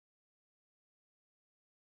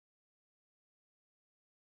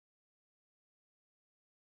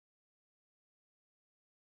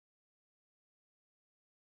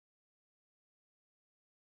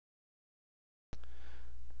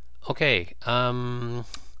Okay,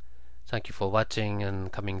 thank you for watching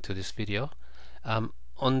and coming to this video.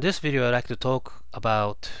 On this video, I'd like to talk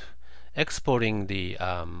about exporting the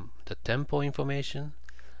tempo information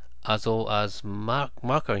as well as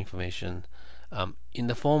marker information in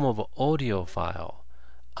the form of an audio file.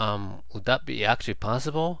 Would that be actually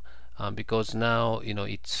possible? Because now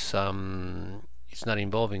it's not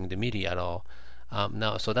involving the MIDI at all.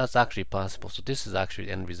 Now, so that's actually possible. So this is actually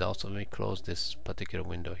the end result. So let me close this particular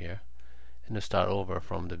window here and start over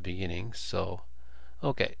from the beginning. So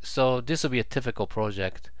okay, so this will be a typical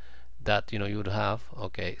project that you would have.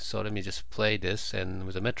 Okay, so let me just play this and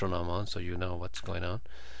with a metronome on so you know what's going on.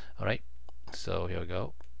 Alright, so here we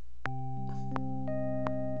go.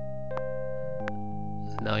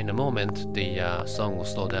 Now in a moment the song will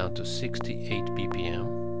slow down to 68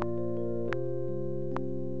 BPM,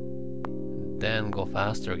 then go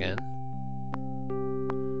faster again.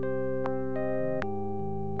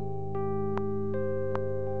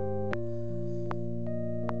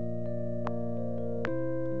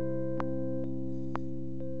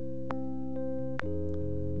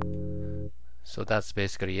 So that's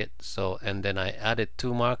basically it. So, and then I added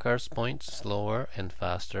two markers, points, slower and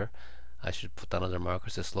faster. I should put another marker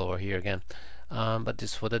to slower here again. But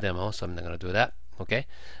this is for the demo, so I'm not going to do that. Okay.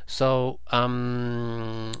 So,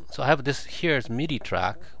 so I have this here's MIDI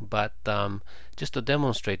track, but just to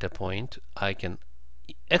demonstrate a point, I can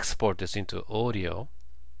export this into audio,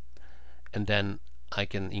 and then I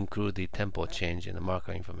can include the tempo change in the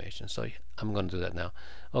marker information. So I'm going to do that now.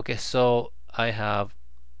 Okay. So I have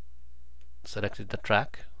selected the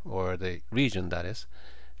track or the region, that is,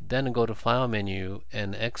 then go to file menu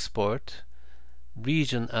and export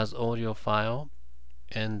region as audio file,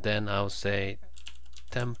 and then I'll say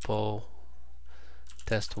tempo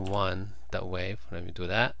test1.wave. Let me do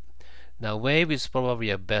that. Now wave is probably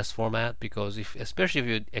a best format because especially if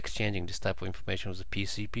you're exchanging this type of information with the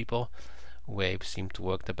PC people, wave seem to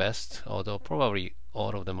work the best, although probably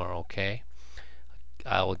all of them are okay.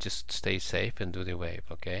 I'll just stay safe and do the wave.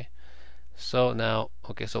 Okay. So now,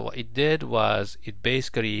 okay, so what it did was it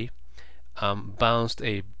basically bounced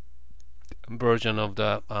a version of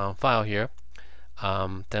the file here,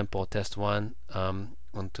 tempo test1,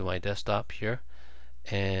 onto my desktop here,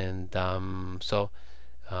 and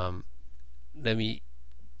let me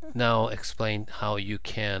now explain how you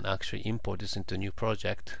can actually import this into a new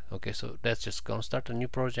project. Okay, so let's just go start a new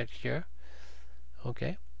project here.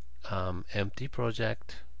 Okay, empty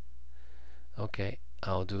project. Okay,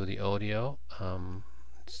 I'll do the audio,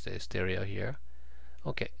 stereo here.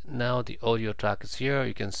 Okay, now the audio track is here.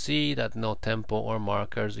 You can see that no tempo or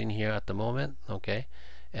markers in here at the moment. Okay,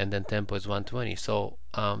 and then tempo is 120. So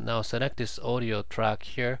now select this audio track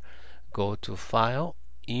here, go to File,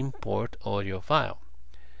 Import Audio File.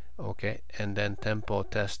 Okay, and then tempo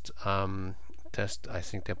test, I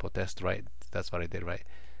think tempo test, right? That's what I did, right?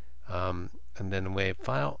 And then wave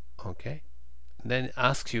file. Okay, then it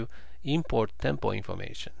asks you import tempo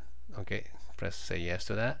information. Okay, press say yes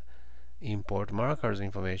to that. Import markers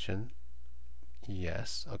information.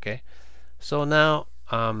 Yes. Okay, so now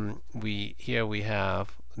we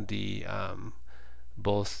have the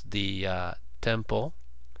both the tempo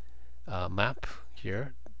map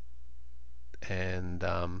here, and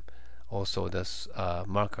also this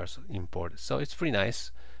markers imported. So it's pretty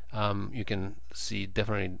nice. You can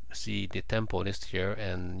definitely see the tempo list here,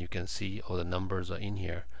 and you can see all the numbers are in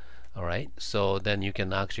here. Alright, so then you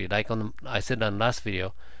can actually, like I said on last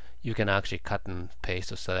video, you can actually cut and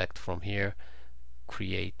paste or select from here,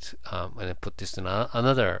 create, and then put this in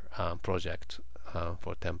another project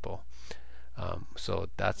for tempo. So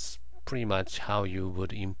that's pretty much how you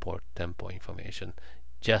would import tempo information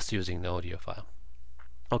just using the audio file.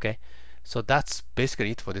 Okay, so that's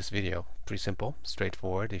basically it for this video. Pretty simple,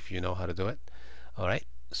 straightforward if you know how to do it. Alright,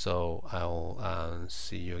 so I'll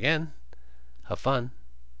see you again. Have fun.